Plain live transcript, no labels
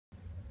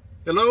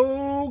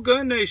Hello,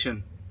 Gun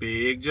Nation.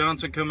 Big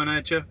Johnson coming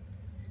at you.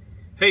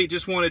 Hey,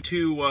 just wanted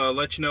to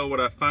let you know what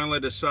I finally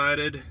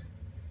decided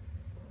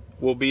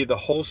will be the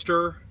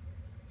holster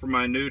for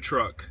my new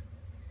truck.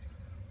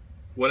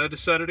 What I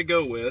decided to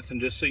go with,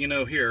 and just so you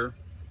know here,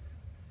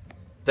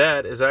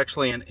 that is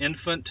actually an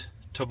infant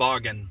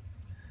toboggan.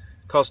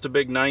 Cost a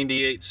big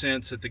 98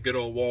 cents at the good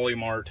old Wally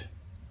Mart.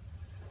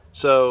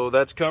 So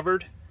that's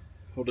covered.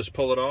 We'll just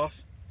pull it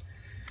off.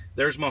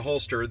 There's my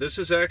holster. This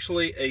is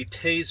actually a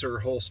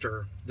Taser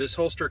holster. This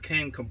holster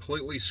came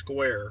completely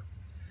square.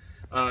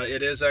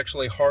 It is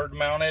actually hard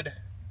mounted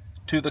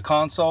to the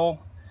console.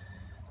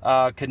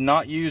 Could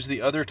not use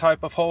the other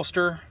type of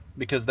holster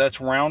because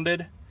that's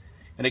rounded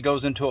and it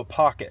goes into a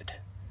pocket.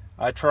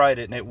 I tried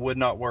it and it would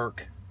not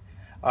work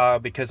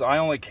because I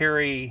only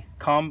carry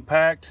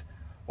compact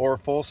or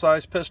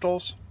full-size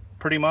pistols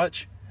pretty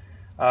much.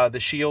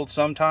 The Shield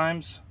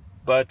sometimes,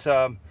 but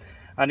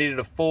I needed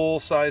a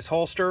full-size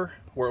holster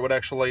where it would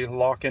actually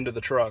lock into the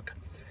truck.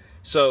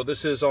 So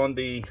this is on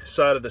the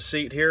side of the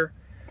seat here.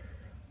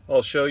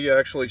 I'll show you. I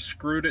actually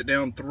screwed it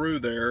down through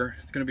there.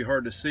 It's going to be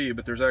hard to see,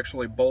 but there's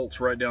actually bolts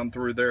right down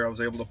through there. I was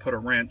able to put a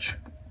wrench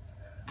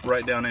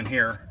right down in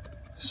here.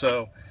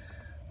 So,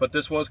 but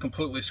this was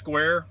completely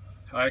square.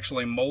 I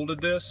actually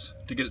molded this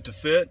to get it to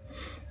fit.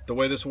 The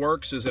way this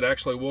works is it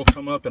actually will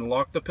come up and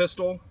lock the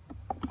pistol,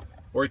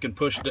 or you can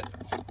push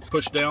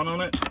down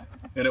on it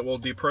and it will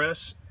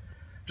depress.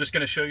 Just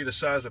going to show you the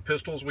size of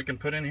pistols we can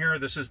put in here.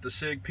 This is the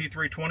SIG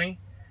P320.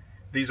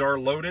 These are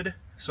loaded,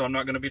 so I'm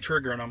not going to be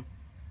triggering them.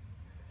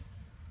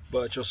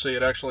 But you'll see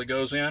it actually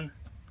goes in,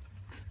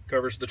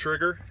 covers the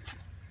trigger.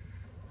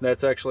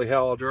 That's actually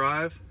how I'll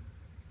drive.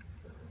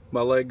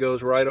 My leg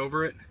goes right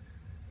over it.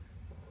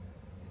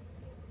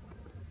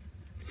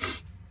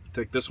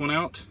 Take this one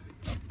out,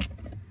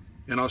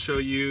 and I'll show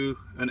you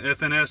an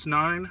FNS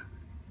 9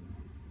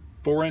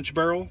 4-inch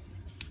barrel.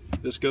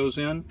 This goes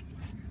in.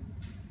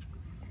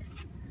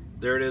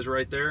 There it is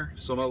right there.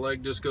 So my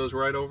leg just goes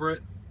right over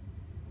it.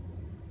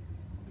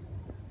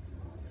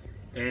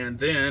 And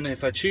then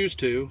if I choose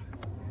to,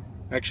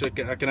 I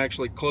can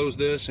actually close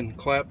this and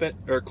clap it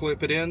or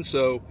clip it in,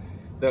 so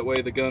that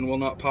way the gun will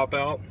not pop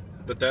out.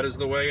 But that is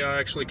the way I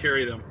actually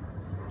carry them.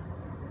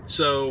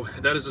 So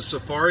that is a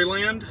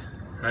Safariland.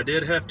 I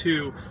did have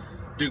to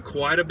do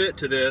quite a bit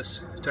to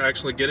this to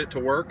actually get it to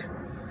work.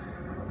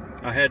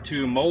 I had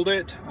to mold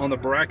it on the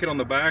bracket on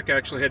the back. I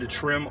actually had to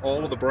trim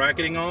all of the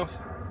bracketing off,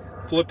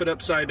 flip it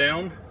upside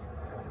down,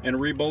 and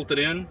rebolt it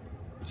in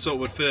so it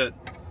would fit.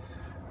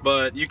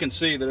 But you can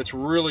see that it's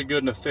really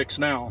good in a fix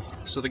now,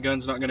 so the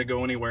gun's not going to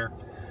go anywhere.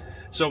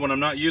 So when I'm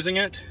not using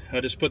it, I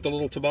just put the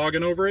little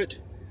toboggan over it.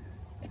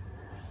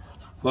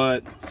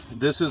 But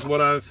this is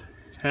what I've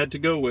had to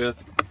go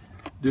with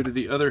due to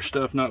the other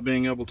stuff not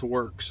being able to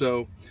work.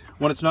 So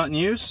when it's not in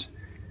use,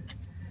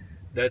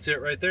 that's it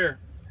right there.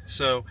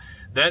 So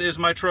that is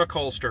my truck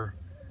holster.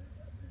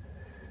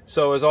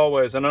 So as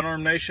always, an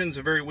unarmed nation's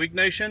a very weak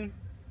nation,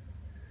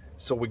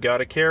 so we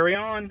gotta carry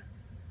on.